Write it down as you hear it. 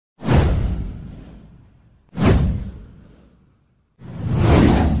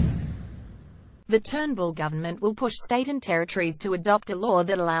The Turnbull government will push state and territories to adopt a law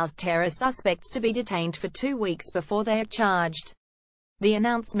that allows terror suspects to be detained for 2 weeks before they are charged. The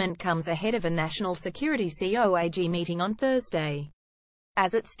announcement comes ahead of a National Security COAG meeting on Thursday.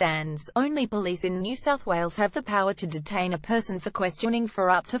 As it stands, only police in New South Wales have the power to detain a person for questioning for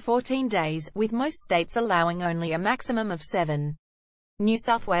up to 14 days, with most states allowing only a maximum of 7. New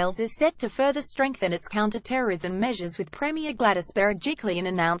South Wales is set to further strengthen its counter-terrorism measures, with Premier Gladys Berejiklian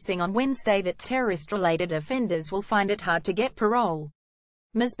announcing on Wednesday that terrorist-related offenders will find it hard to get parole.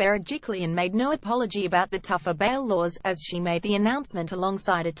 Ms. Berejiklian made no apology about the tougher bail laws, as she made the announcement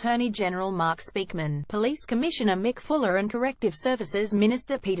alongside Attorney General Mark Speakman, Police Commissioner Mick Fuller and Corrective Services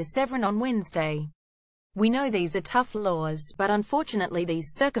Minister Peter Severin on Wednesday. "We know these are tough laws, but unfortunately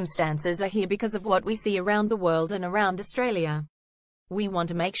these circumstances are here because of what we see around the world and around Australia. We want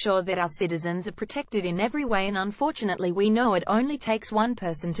to make sure that our citizens are protected in every way, and unfortunately we know it only takes one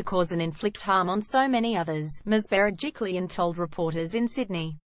person to cause and inflict harm on so many others," Ms. Berejiklian told reporters in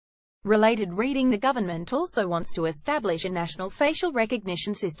Sydney. Related reading: the government also wants to establish a national facial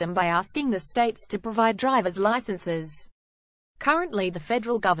recognition system by asking the states to provide driver's licenses. Currently the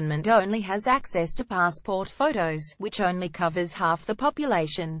federal government only has access to passport photos, which only covers half the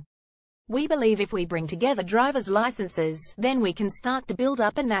population. "We believe if we bring together driver's licenses, then we can start to build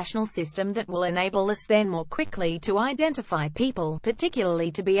up a national system that will enable us then more quickly to identify people, particularly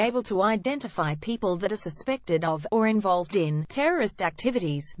to be able to identify people that are suspected of, or involved in, terrorist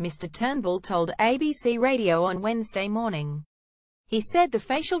activities," Mr. Turnbull told ABC Radio on Wednesday morning. He said the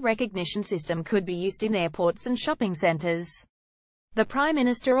facial recognition system could be used in airports and shopping centres. The Prime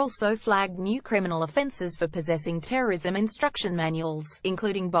Minister also flagged new criminal offences for possessing terrorism instruction manuals,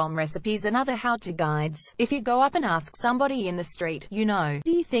 including bomb recipes and other how-to guides. "If you go up and ask somebody in the street, do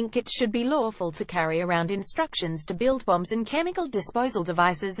you think it should be lawful to carry around instructions to build bombs and chemical disposal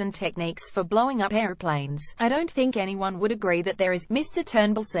devices and techniques for blowing up airplanes? I don't think anyone would agree that there is," Mr.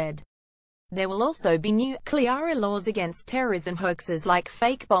 Turnbull said. There will also be new, clearer laws against terrorism hoaxes like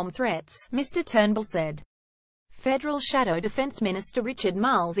fake bomb threats, Mr. Turnbull said. Federal Shadow Defense Minister Richard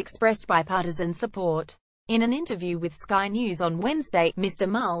Marles expressed bipartisan support. In an interview with Sky News on Wednesday, Mr.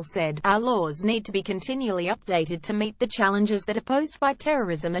 Marles said, "Our laws need to be continually updated to meet the challenges that are posed by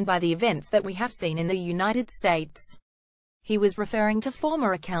terrorism and by the events that we have seen in the United States." He was referring to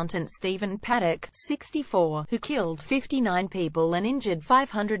former accountant Stephen Paddock, 64, who killed 59 people and injured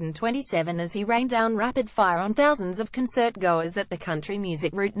 527 as he rained down rapid fire on thousands of concert-goers at the country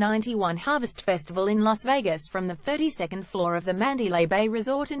music Route 91 Harvest Festival in Las Vegas from the 32nd floor of the Mandalay Bay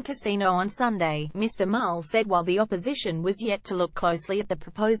Resort and Casino on Sunday. Mr. Marles said while the opposition was yet to look closely at the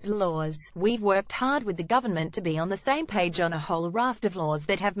proposed laws, "We've worked hard with the government to be on the same page on a whole raft of laws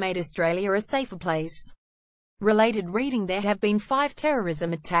that have made Australia a safer place." Related reading: there have been 5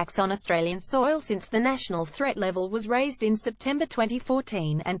 terrorism attacks on Australian soil since the national threat level was raised in September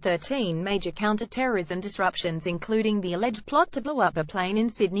 2014, and 13 major counter-terrorism disruptions, including the alleged plot to blow up a plane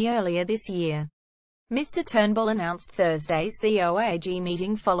in Sydney earlier this year. Mr. Turnbull announced Thursday's COAG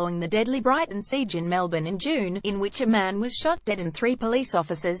meeting following the deadly Brighton siege in Melbourne in June, in which a man was shot dead and 3 police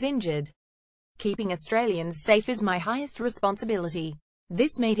officers injured. "Keeping Australians safe is my highest responsibility.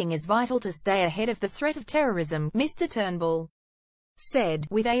 This meeting is vital to stay ahead of the threat of terrorism," Mr. Turnbull said,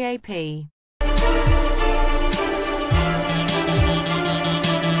 with AAP.